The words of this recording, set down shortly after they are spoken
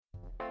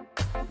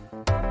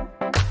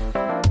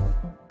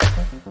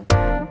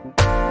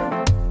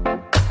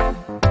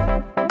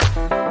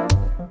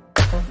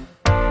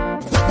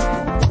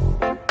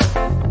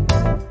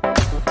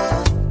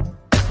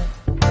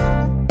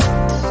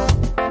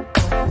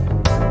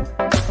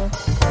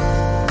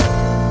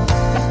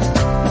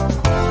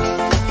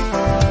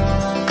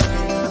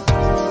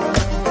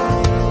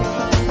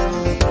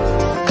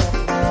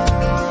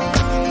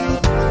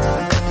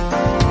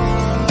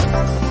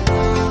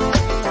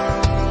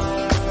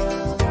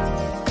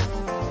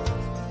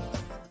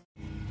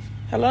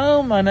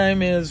Hello, my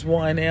name is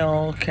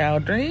Wynell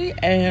Cowdery,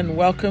 and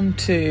welcome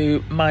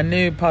to my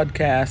new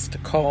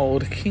podcast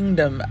called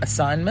Kingdom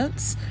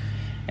Assignments.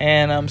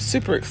 And I'm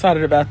super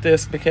excited about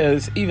this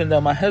because even though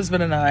my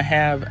husband and I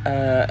have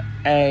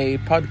a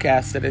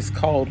podcast that is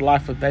called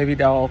Life with Baby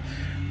Doll,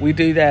 we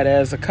do that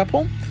as a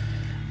couple.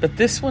 But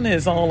this one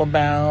is all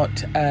about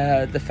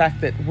the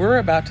fact that we're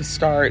about to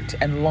start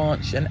and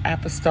launch an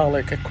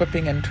Apostolic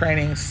Equipping and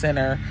Training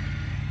Center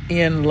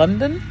in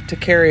London to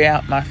carry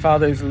out my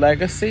father's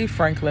legacy,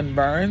 Franklin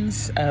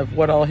Burns, of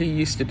what all he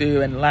used to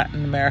do in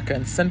Latin America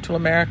and Central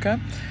America.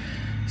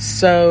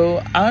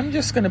 So I'm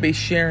just going to be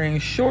sharing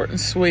short and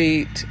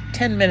sweet,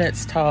 10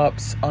 minutes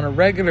tops on a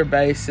regular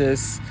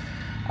basis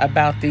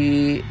about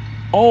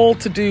all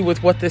to do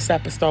with what this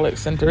Apostolic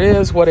Center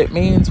is, what it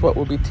means, what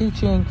we'll be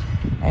teaching.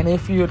 And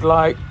if you'd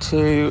like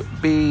to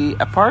be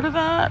a part of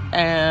that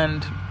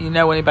and you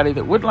know anybody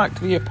that would like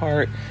to be a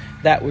part,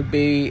 that would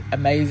be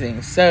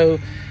amazing. So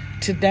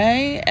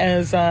today,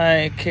 as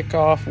I kick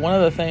off, one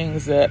of the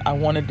things that I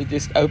wanted to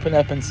just open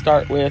up and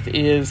start with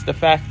is the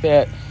fact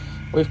that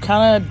we've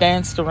kind of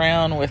danced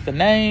around with the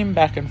name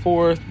back and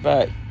forth,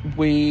 but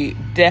we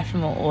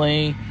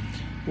definitely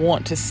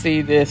want to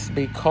see this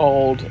be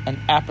called an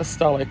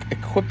Apostolic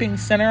Equipping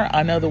Center.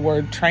 I know the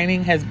word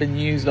training has been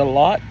used a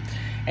lot,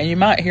 and you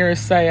might hear us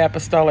say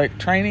Apostolic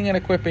Training and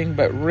Equipping,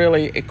 but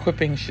really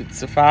equipping should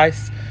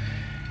suffice.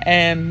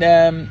 And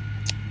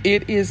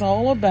it is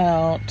all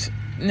about,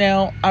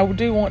 now I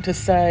do want to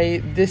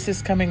say this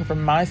is coming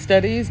from my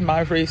studies,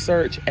 my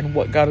research, and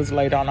what God has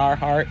laid on our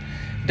heart.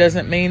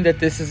 Doesn't mean that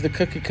this is the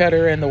cookie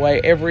cutter and the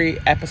way every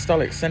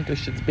apostolic center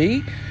should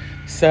be.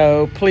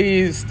 So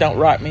please don't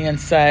write me and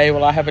say,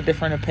 well, I have a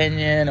different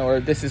opinion, or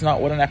this is not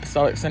what an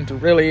apostolic center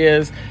really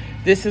is.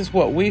 This is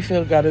what we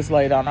feel God has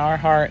laid on our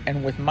heart,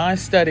 and with my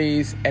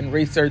studies and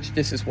research,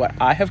 this is what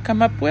I have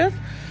come up with.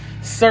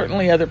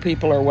 Certainly other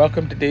people are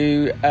welcome to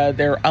do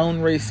their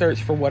own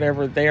research for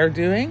whatever they're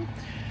doing.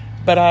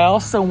 But I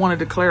also wanted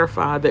to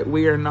clarify that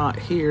we are not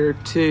here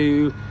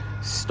to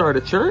start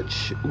a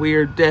church. We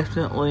are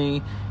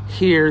definitely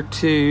here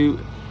to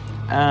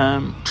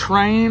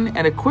train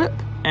and equip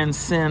and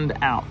send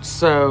out.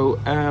 So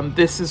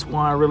this is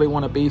why I really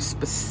want to be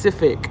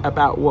specific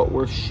about what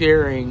we're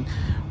sharing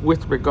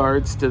with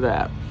regards to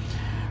that.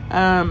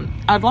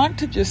 I'd like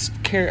to just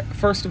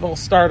first of all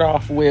start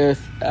off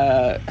with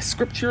a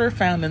scripture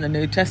found in the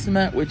New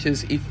Testament, which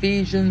is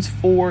Ephesians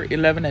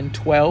 4:11 and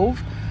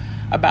 12,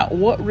 about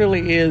what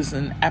really is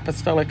an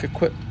apostolic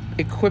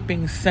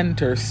equipping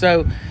center.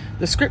 So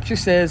the scripture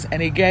says,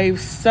 and he gave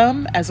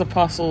some as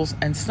apostles,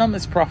 and some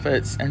as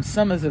prophets, and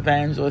some as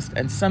evangelists,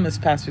 and some as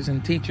pastors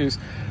and teachers,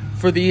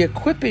 for the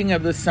equipping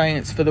of the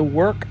saints, for the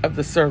work of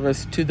the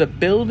service, to the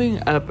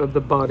building up of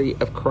the body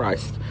of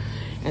Christ.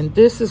 And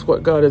this is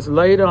what God has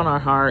laid on our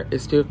heart,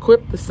 is to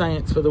equip the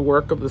saints for the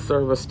work of the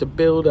service, to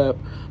build up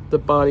the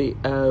body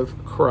of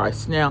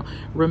Christ. Now,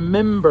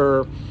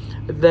 remember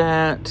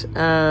that,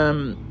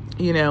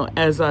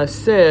 as I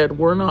said,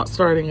 we're not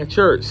starting a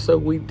church, so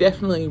we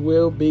definitely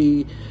will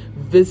be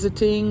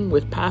visiting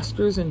with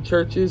pastors and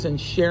churches and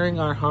sharing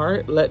our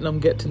heart, letting them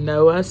get to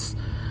know us,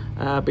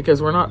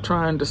 because we're not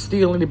trying to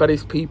steal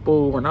anybody's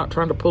people. We're not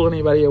trying to pull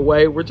anybody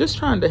away. We're just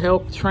trying to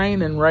help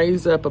train and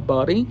raise up a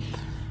body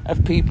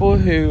of people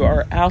who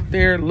are out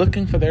there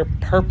looking for their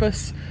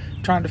purpose,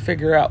 trying to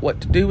figure out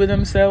what to do with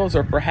themselves,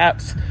 or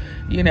perhaps,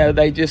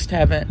 they just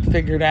haven't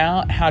figured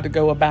out how to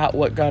go about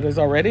what God has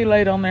already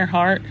laid on their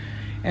heart.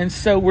 And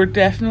so we're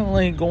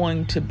definitely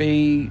going to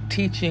be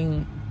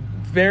teaching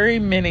very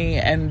many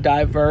and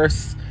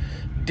diverse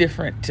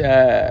different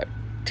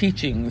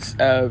teachings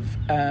of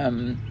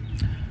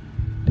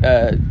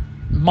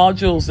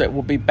modules that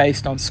will be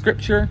based on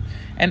scripture.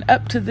 And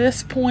up to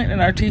this point in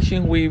our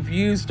teaching, we've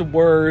used the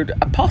word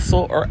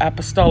apostle or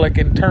apostolic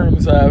in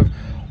terms of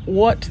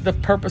what the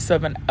purpose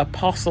of an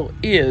apostle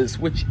is,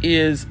 which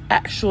is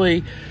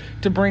actually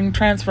to bring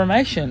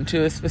transformation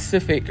to a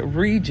specific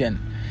region.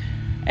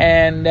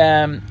 And,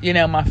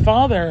 my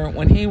father,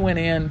 when he went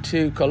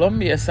into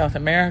Colombia, South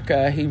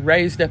America, he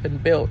raised up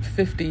and built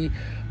 50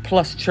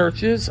 plus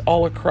churches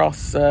all across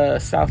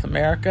South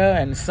America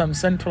and some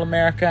Central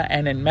America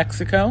and in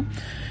Mexico.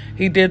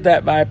 He did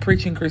that by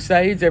preaching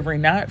crusades every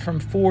night from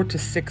 4 to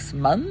 6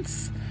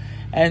 months.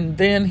 And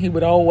then he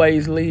would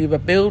always leave a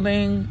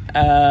building,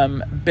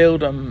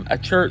 build a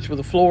church with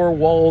a floor,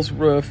 walls,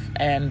 roof,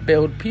 and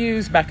build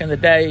pews. Back in the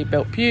day, he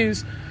built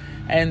pews.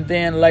 And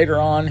then later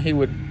on, he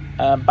would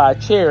buy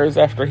chairs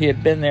after he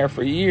had been there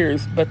for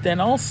years. But then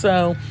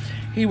also,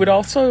 he would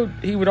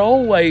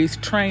always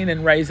train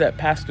and raise up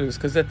pastors,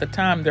 because at the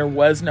time there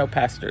was no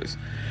pastors.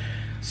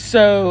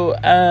 So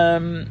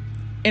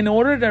in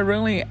order to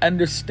really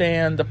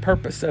understand the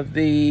purpose of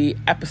the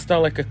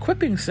Apostolic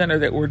Equipping Center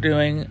that we're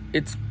doing,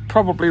 it's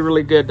probably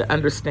really good to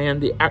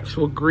understand the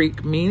actual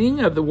Greek meaning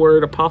of the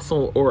word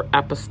apostle or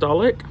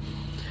apostolic.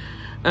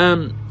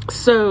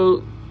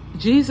 So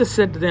Jesus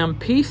said to them,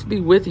 "Peace be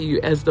with you.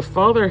 As the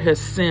Father has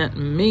sent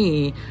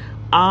me,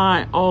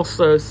 I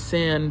also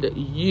send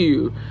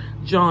you."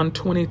 John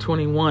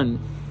 20:21.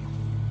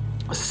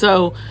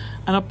 So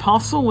an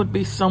apostle would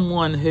be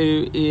someone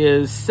who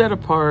is set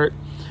apart,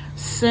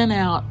 sent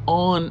out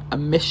on a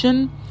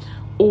mission,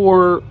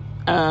 or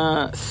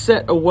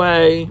send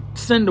away,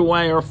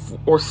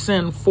 or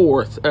send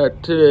forth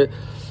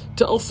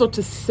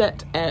to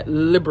set at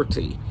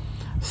liberty,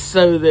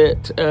 so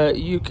that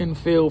you can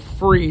feel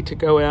free to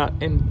go out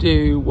and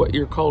do what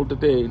you're called to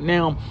do.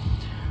 Now,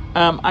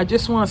 I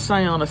just want to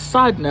say on a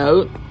side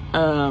note,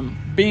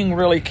 being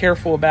really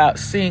careful about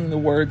seeing the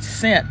word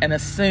sent and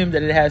assume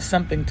that it has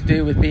something to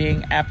do with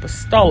being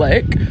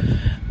apostolic.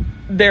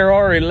 There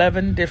are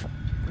 11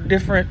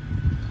 different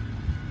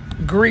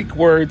Greek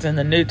words in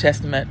the New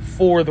Testament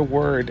for the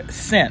word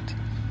sent.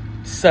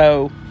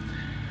 So,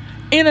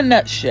 in a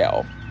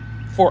nutshell,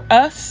 for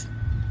us,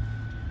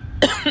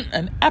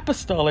 an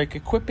apostolic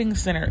equipping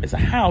center is a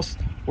house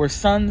where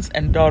sons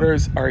and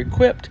daughters are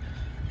equipped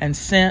and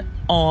sent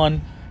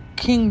on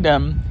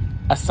kingdom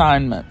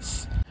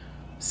assignments.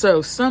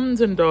 So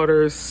sons and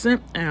daughters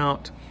sent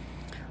out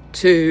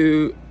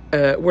to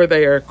where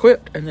they are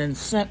equipped and then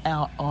sent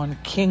out on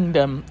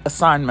kingdom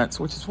assignments,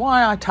 which is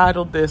why I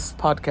titled this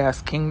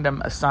podcast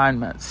Kingdom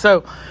Assignments.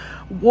 So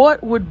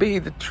what would be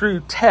the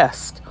true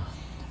test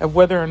of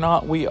whether or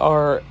not we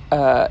are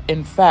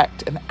in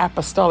fact an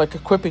apostolic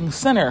equipping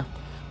center?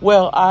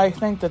 Well, I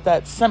think that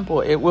that's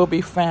simple. It will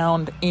be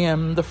found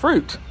in the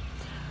fruit.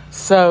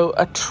 So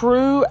a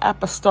true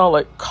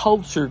apostolic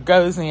culture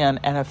goes in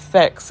and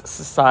affects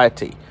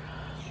society.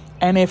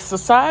 And if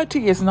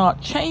society is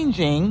not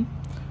changing,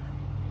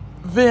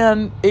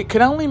 then it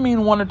can only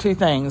mean one or two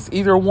things.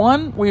 Either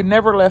one, we've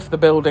never left the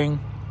building,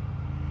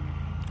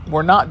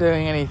 we're not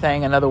doing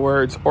anything, in other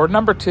words, or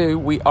number two,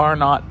 we are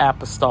not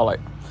apostolic.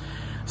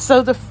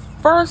 So the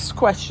first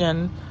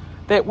question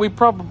that we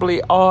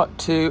probably ought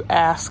to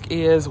ask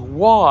is,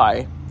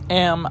 why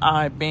am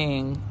I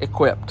being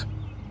equipped?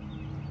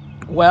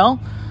 Well,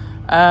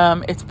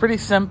 it's pretty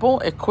simple.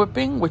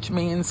 Equipping, which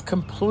means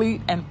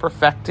complete and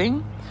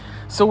perfecting.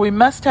 So we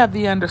must have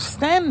the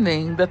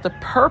understanding that the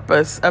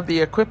purpose of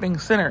the equipping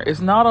center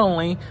is not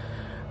only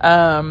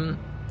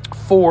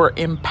for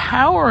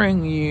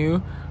empowering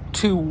you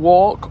to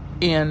walk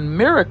in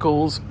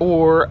miracles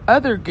or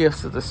other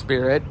gifts of the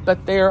Spirit,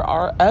 but there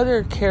are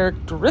other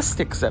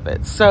characteristics of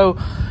it. So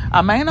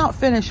I may not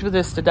finish with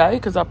this today,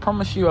 because I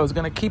promised you I was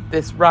going to keep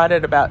this right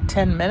at about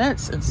 10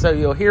 minutes. And so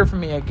you'll hear from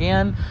me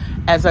again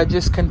as I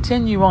just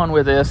continue on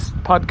with this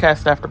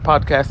podcast after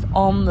podcast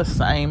on the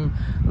same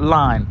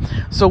line.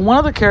 So one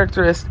of the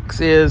characteristics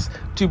is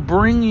to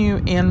bring you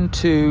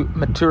into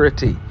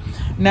maturity.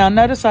 Now,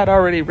 notice I'd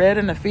already read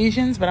in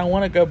Ephesians, but I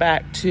want to go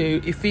back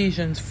to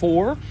Ephesians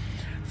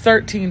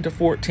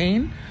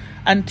 4:13-14.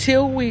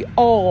 Until we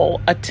all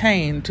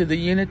attain to the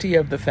unity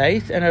of the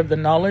faith and of the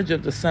knowledge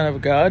of the Son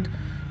of God,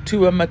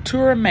 to a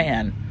mature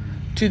man,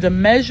 to the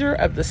measure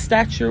of the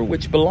stature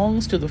which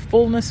belongs to the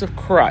fullness of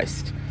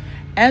Christ.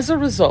 As a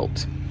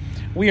result,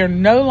 we are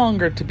no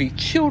longer to be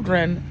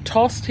children,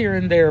 tossed here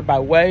and there by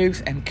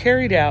waves and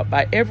carried out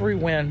by every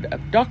wind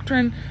of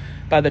doctrine,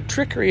 by the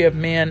trickery of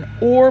men,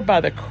 or by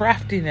the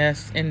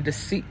craftiness in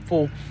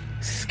deceitful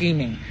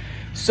scheming.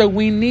 So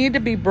we need to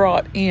be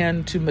brought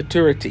into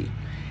maturity.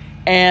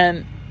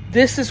 And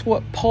this is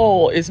what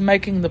Paul is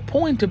making the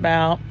point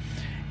about,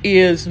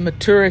 is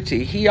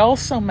maturity. He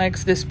also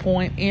makes this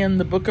point in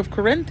the book of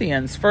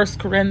Corinthians, 1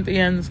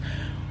 Corinthians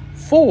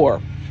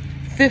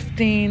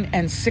 4:15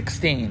 and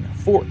 16.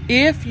 For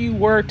if you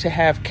were to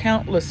have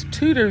countless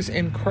tutors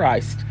in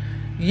Christ,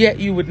 yet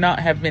you would not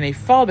have many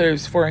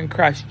fathers, for in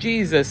Christ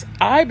Jesus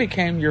I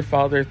became your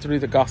father through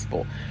the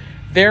gospel.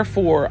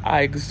 Therefore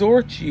I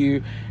exhort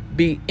you,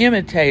 be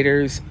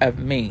imitators of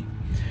me.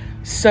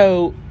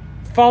 So,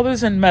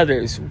 fathers and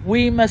mothers,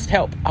 we must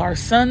help our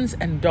sons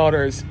and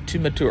daughters to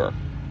mature.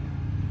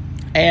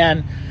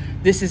 And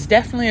this is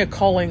definitely a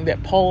calling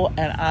that Paul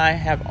and I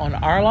have on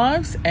our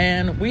lives.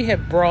 And we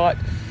have brought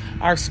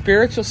our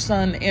spiritual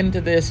son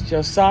into this,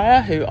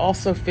 Josiah, who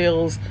also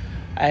feels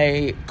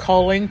a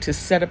calling to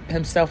set up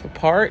himself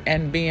apart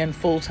and be in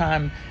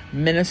full-time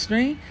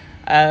ministry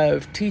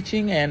of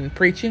teaching and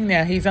preaching.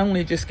 Now, he's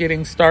only just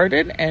getting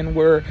started, and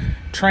we're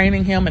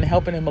training him and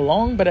helping him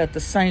along, but at the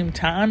same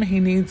time,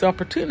 he needs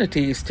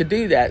opportunities to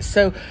do that.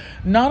 So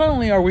not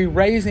only are we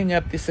raising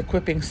up this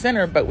equipping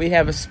center, but we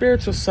have a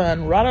spiritual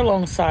son right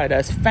alongside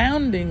us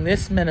founding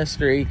this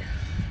ministry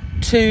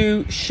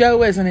to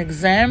show as an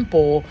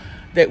example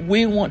that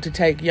we want to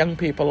take young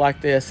people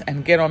like this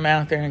and get them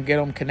out there and get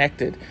them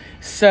connected.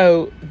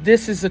 So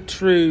this is a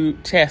true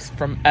test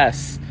from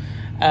us.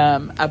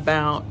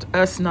 about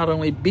us not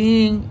only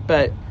being,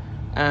 but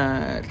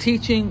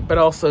teaching, but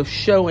also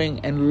showing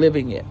and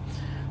living it.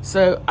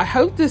 So I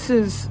hope this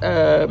has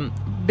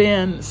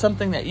been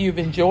something that you've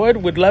enjoyed.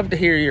 Would love to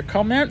hear your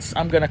comments.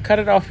 I'm going to cut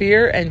it off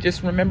here, and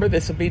just remember,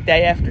 this will be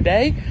day after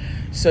day.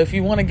 So if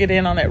you want to get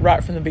in on it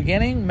right from the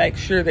beginning, make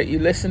sure that you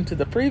listen to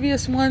the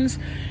previous ones,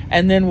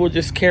 and then we'll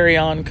just carry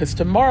on, because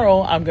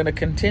tomorrow I'm going to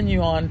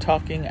continue on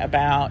talking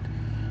about,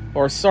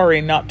 or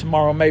sorry, not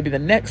tomorrow, maybe the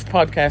next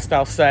podcast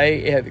I'll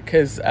say,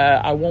 because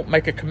I won't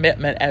make a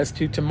commitment as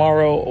to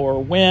tomorrow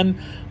or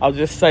when. I'll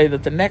just say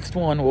that the next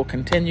one will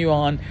continue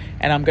on,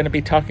 and I'm going to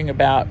be talking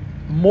about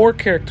more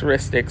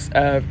characteristics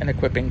of an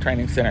equipping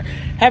training center.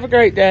 Have a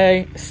great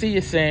day. See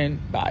you soon.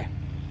 Bye.